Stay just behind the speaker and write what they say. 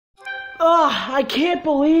I can't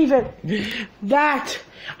believe it.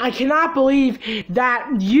 I cannot believe that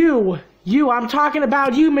I'm talking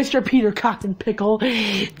about you, Mr. Peter Cockton Pickle,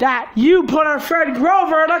 that you put our friend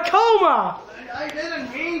Grover in a coma. I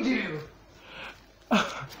didn't mean to.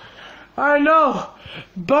 I know,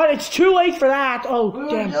 but it's too late for that. Oh, We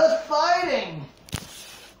damn. were just fighting.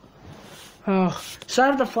 Oh,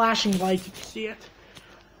 sorry for the flashing light. You can see it.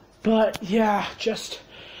 But, yeah, just,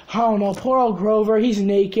 I don't know. Poor old Grover. He's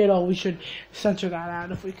naked. Oh, we should censor that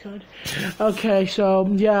out if we could. Okay, so,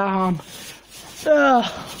 yeah, You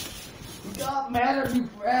got mad at me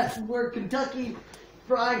for asking where Kentucky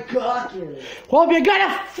Fried Cock is. well, you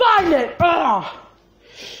gotta find it.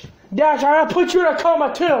 Dash, I'm gonna put you in a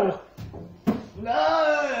coma, too.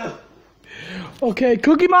 No. Okay,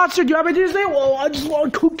 Cookie Monster, do you have anything to say? Well, I just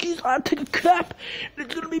want cookies. I'll take a crap.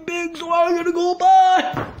 It's gonna be big, so I'm gonna go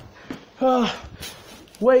bye.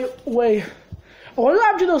 Wait. What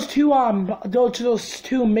happened to those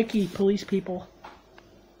two Mickey police people?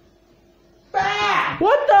 Ah!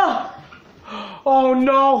 What the? Oh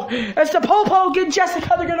no! It's the Popo. Get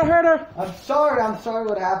Jessica. They're gonna hurt her. I'm sorry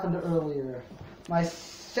what happened earlier.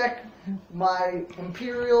 My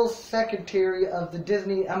Imperial Secretary of the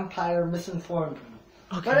Disney Empire misinformed me.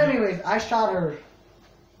 Okay. But anyways, I shot her.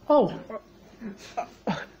 Oh.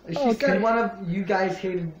 She said one of you guys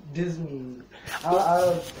hated Disney.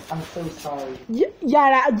 I'm so sorry.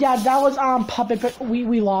 Yeah, that was Puppet, but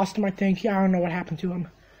we lost him, I think. Yeah, I don't know what happened to him.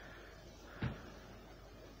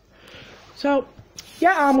 So,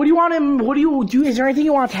 yeah, what do you want him? What do you do? Is there anything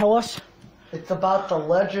you want to tell us? It's about the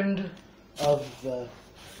legend of the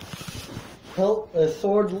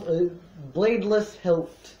bladeless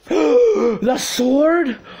hilt. The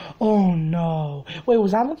sword? Oh no! Wait,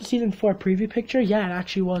 was that not the season 4 preview picture? Yeah, it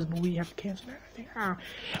actually was, but we have to cancel that. I think. I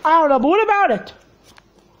don't know, but what about it?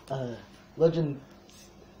 Legend.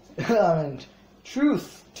 I mean,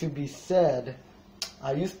 truth to be said,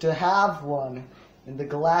 I used to have one in the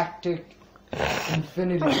Galactic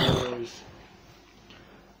Infinity Wars.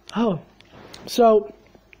 Oh, so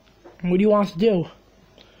what do you want us to do?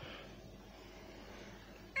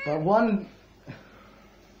 But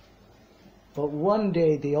one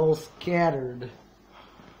day they all scattered.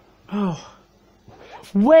 Oh,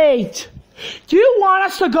 wait! Do you want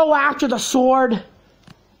us to go after the sword?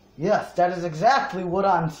 Yes, that is exactly what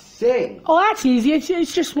I'm saying. Oh, that's easy.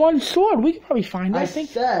 It's just one sword. We can probably find it. I think.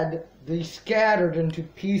 Said they scattered into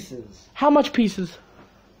pieces. How much pieces?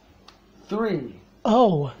 3.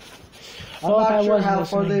 Oh. I'm not sure how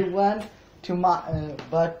far they went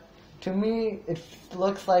but to me it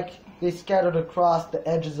looks like they scattered across the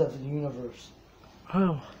edges of the universe.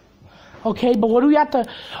 Oh. Okay, but what do we have to...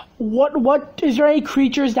 What... Is there any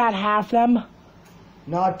creatures that have them?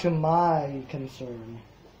 Not to my concern.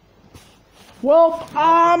 Well,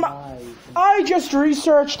 I just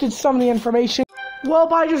researched some of the information. It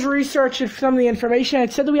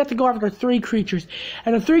said that we have to go after 3 creatures.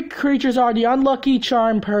 And the 3 creatures are the Unlucky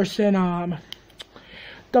Charm Person,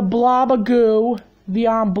 the Blobagoo, the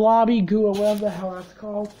Blobby Goo, or whatever the hell that's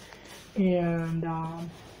called. And, do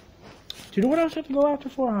you know what else we have to go after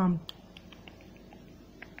for?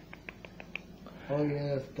 Oh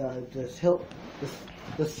yes, this hilt,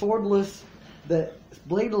 the swordless, the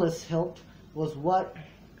bladeless hilt was what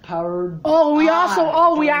powered. Oh, we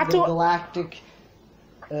have to Galactic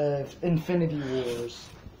Infinity Wars.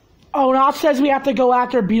 Oh, now it says we have to go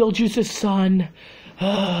after Beetlejuice's son.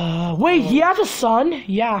 Wait, he has a son?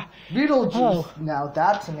 Yeah. Beetlejuice. Oh. Now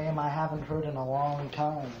that's a name I haven't heard in a long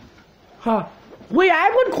time. Huh. Wait, I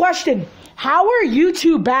have one question. How are you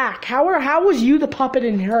two back? How was you the puppet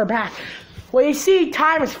and her back? Well, you see,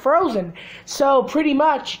 time is frozen. So pretty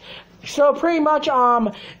much,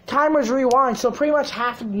 timers rewind. So pretty much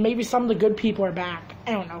maybe some of the good people are back.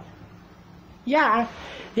 I don't know. Yeah,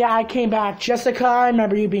 I came back. Jessica, I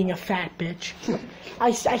remember you being a fat bitch.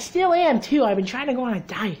 I still am, too. I've been trying to go on a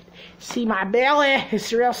diet. See, my belly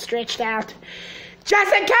is real stretched out.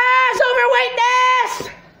 Jessica's overweightness!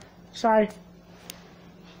 Sorry.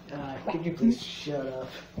 Could you please shut up?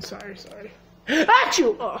 Sorry.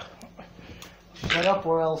 Achoo! Oh. Shut up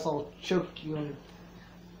or else I'll choke you and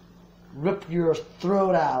rip your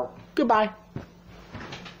throat out. Goodbye.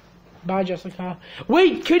 Bye, Jessica.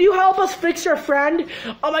 Wait, could you help us fix our friend?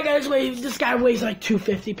 Oh my god, this guy weighs like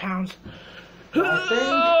 250 pounds. I think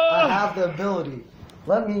I have the ability.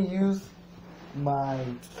 Let me use my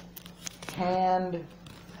hand.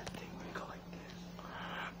 That thing would go like this.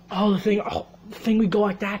 Oh, the thing would go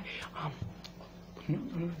like that. Yes.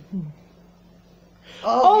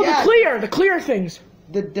 The clear things.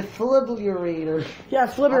 the defibrillator. Yeah,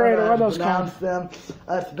 defibrillator, what are those called? Them.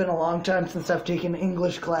 It's been a long time since I've taken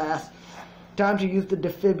English class. Time to use the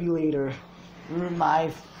defibrillator.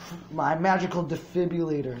 My magical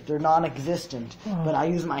defibrillator. They're non-existent, but I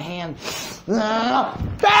use my hand.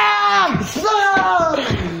 BAM!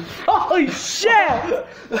 Holy shit!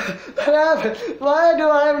 Why do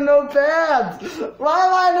I have no pads? Why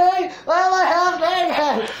am I half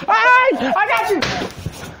naked? Alright! I got you!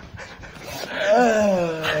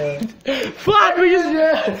 Fuck, we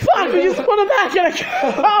just put him back in a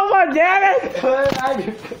oh my damn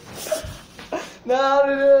it! Now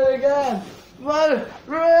to do it again. Claire!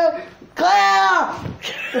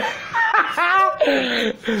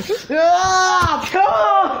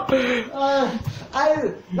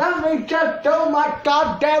 Let me just do my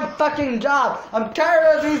goddamn fucking job. I'm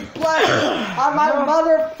tired of these plushes on my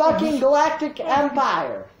motherfucking galactic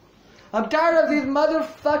empire. I'm tired of these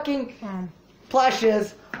motherfucking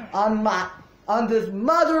plushes on this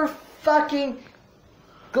motherfucking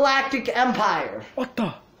galactic empire. What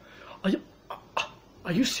the?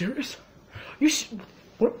 Are you serious?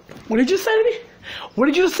 What did you say to me? What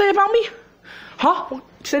did you just say about me? Huh?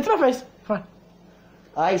 Say it to my face. Fine.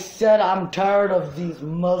 I said I'm tired of these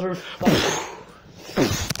motherfuckers.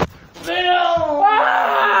 Phil!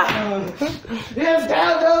 You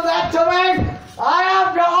still do that to me? I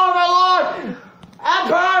am the Overlord!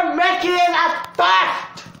 Emperor Mickey is a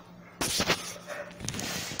best!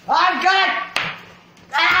 I'm gonna...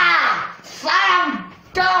 slam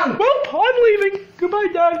dunk! Well, I'm leaving. Goodbye,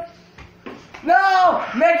 Dad. No!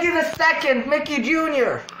 Mickey the second! Mickey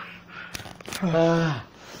Jr.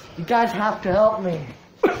 You guys have to help me.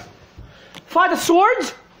 Find the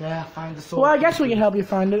swords? Yeah, find the sword. Well, I guess we can help you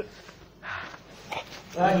find it.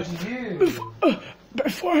 Thank you.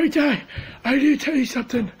 Before I die, I need to tell you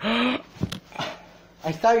something. I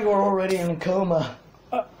thought you were already in a coma.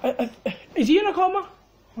 Is he in a coma?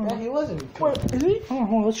 Yeah, he was in a coma. Wait, is he?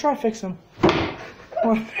 Oh, let's try to fix him.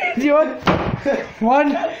 Do you want?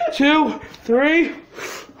 1, 2, 3.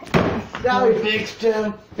 Now we fixed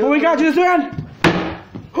him. What we got you this man?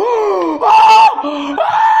 Cover!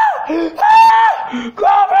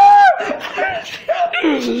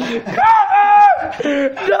 Cover!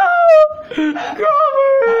 No!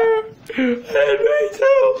 Cover! And me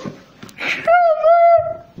too! Cover!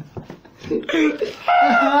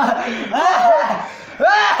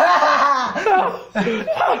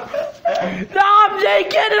 No, I'm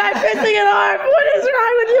naked and I'm missing an arm! What is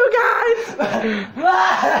wrong with you guys?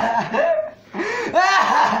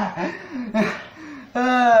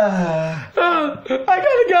 I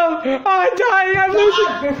gotta go. I'm dying. I'm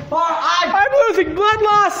losing blood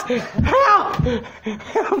loss. Help!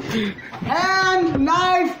 Hand,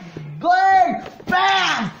 knife, blade,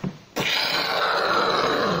 bam!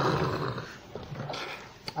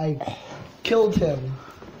 I killed him.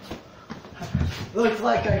 Looks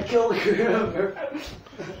like I killed Grover.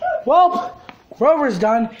 Well, Grover's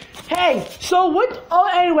done. Hey, so what? Oh,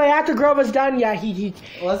 anyway, after Grover's done, yeah, he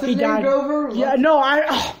What's his he name, died. Grover? Yeah, no,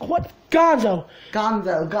 what? Gonzo's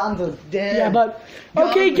dead. Yeah, but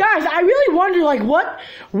okay, guys, I really wonder, like, what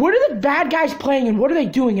are the bad guys playing and what are they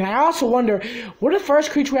doing? And I also wonder, what are the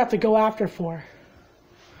first creature we have to go after for?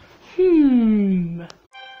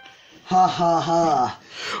 Ha ha ha.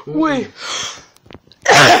 Wait.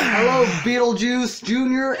 Hello, Beetlejuice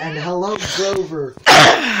Jr. and hello, Grover.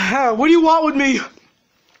 What do you want with me?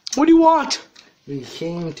 What do you want? We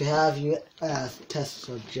came to have you as test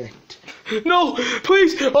subject. No,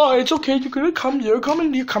 please. Oh, it's okay. You're gonna come. You're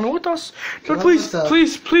coming with us. No, please. You're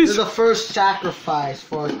the first sacrifice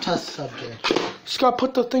for a test subject. Just gotta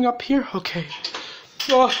put the thing up here. Okay.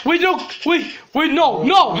 Wait, no.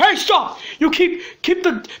 Hey, stop. You keep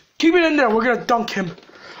it in there. We're gonna dunk him.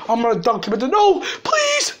 I'm gonna dunk him. No,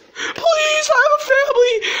 please. Please, I have a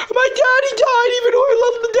family. My daddy died even though I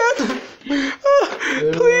love him to death.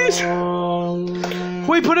 Please.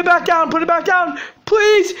 Wait, put it back down.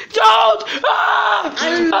 Please, don't.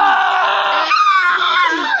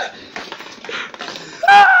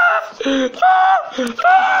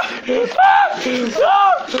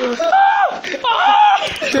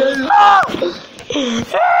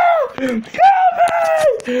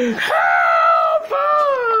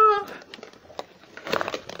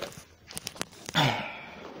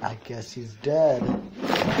 I guess he's dead.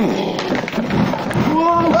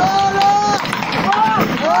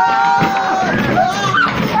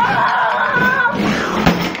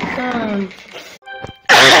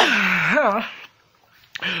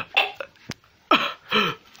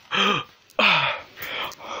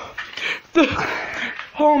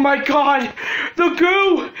 Oh my God! The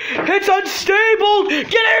goo! It's unstable!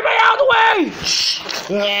 Get everybody out of the way!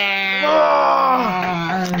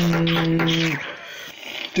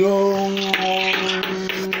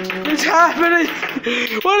 What's happening?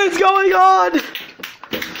 What is going on?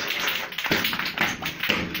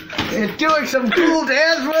 It's doing some cool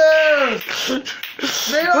dance moves!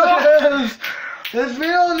 Beetlejuice! It's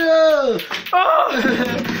Beetlejuice!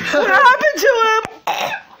 What happened to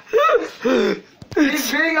him?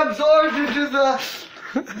 He's being absorbed into the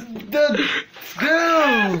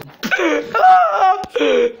goo!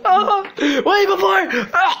 Wait before!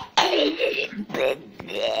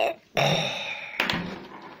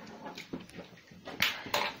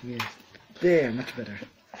 There, much better.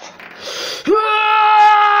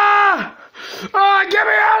 Get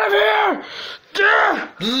me out of here!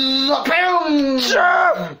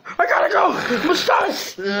 I gotta go!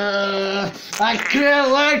 Mustache! I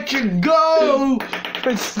can't let you go!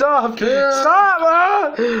 Stop!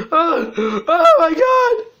 Stop! Oh my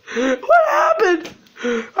god! What happened?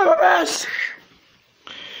 I'm a mess!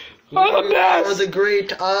 I'm a mess! You're the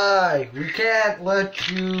great eye. We can't let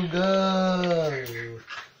you go.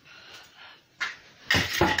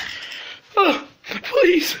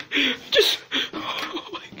 Please, just...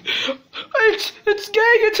 It's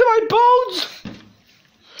getting into my bones!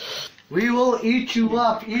 We will eat you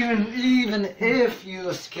up even if you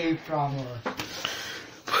escape from us.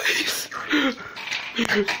 Please.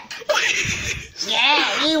 Please. Yeah,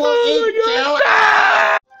 we will eat you.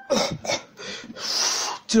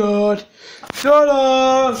 Dude.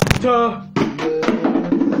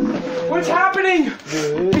 What's happening?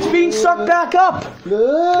 It's being sucked back up.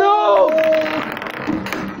 No!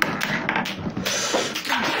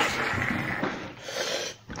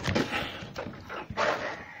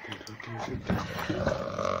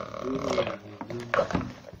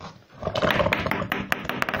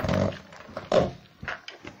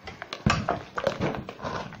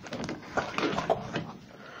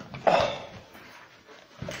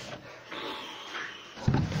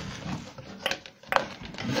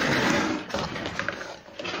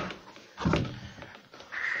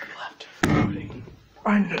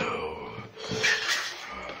 I know.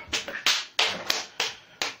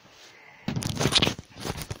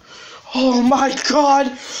 Oh my god!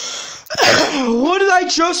 What did I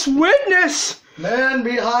just witness? Man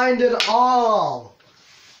behind it all.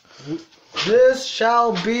 This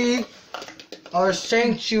shall be our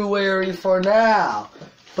sanctuary for now,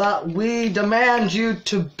 but we demand you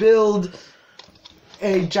to build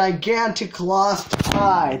a gigantic lost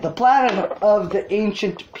eye, the planet of the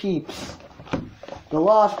ancient peeps. The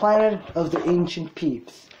lost planet of the ancient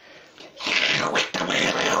peeps.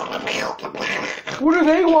 What do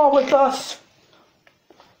they want with us?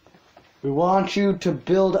 We want you to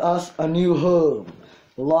build us a new home.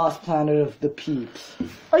 The lost planet of the peeps.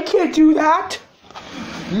 I can't do that.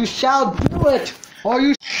 You shall do it, or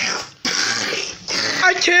you...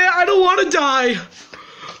 I can't. I don't want to die.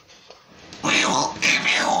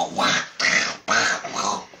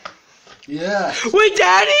 Yeah. Wait,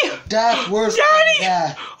 Daddy? That's worse Daddy! than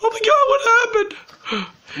that. Oh my god, what happened?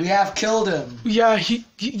 We have killed him. Yeah, he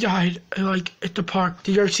died, like, at the park.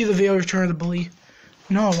 Did you ever see the video Return of the Bully?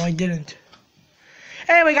 No, I didn't.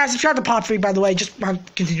 Anyway, guys, subscribe to Pop 3, by the way. Just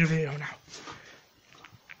continue the video now.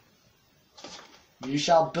 You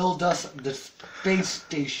shall build us the space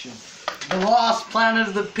station. The lost planet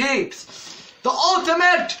of the peeps. The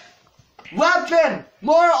ultimate weapon.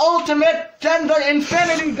 More ultimate than the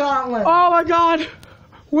Infinity Gauntlet. Oh my god.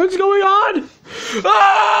 What's going on?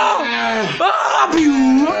 Ah! Ah!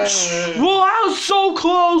 Well, I was so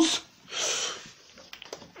close.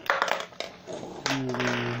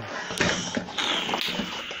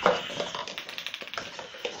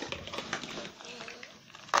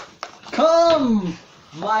 Come,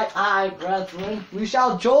 my eye brethren. We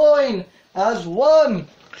shall join as one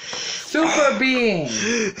super being.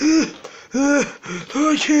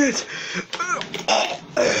 I can't.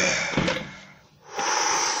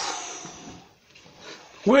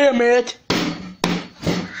 Wait a minute.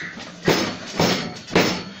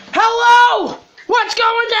 Hello? What's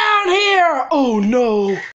going down here? Oh no.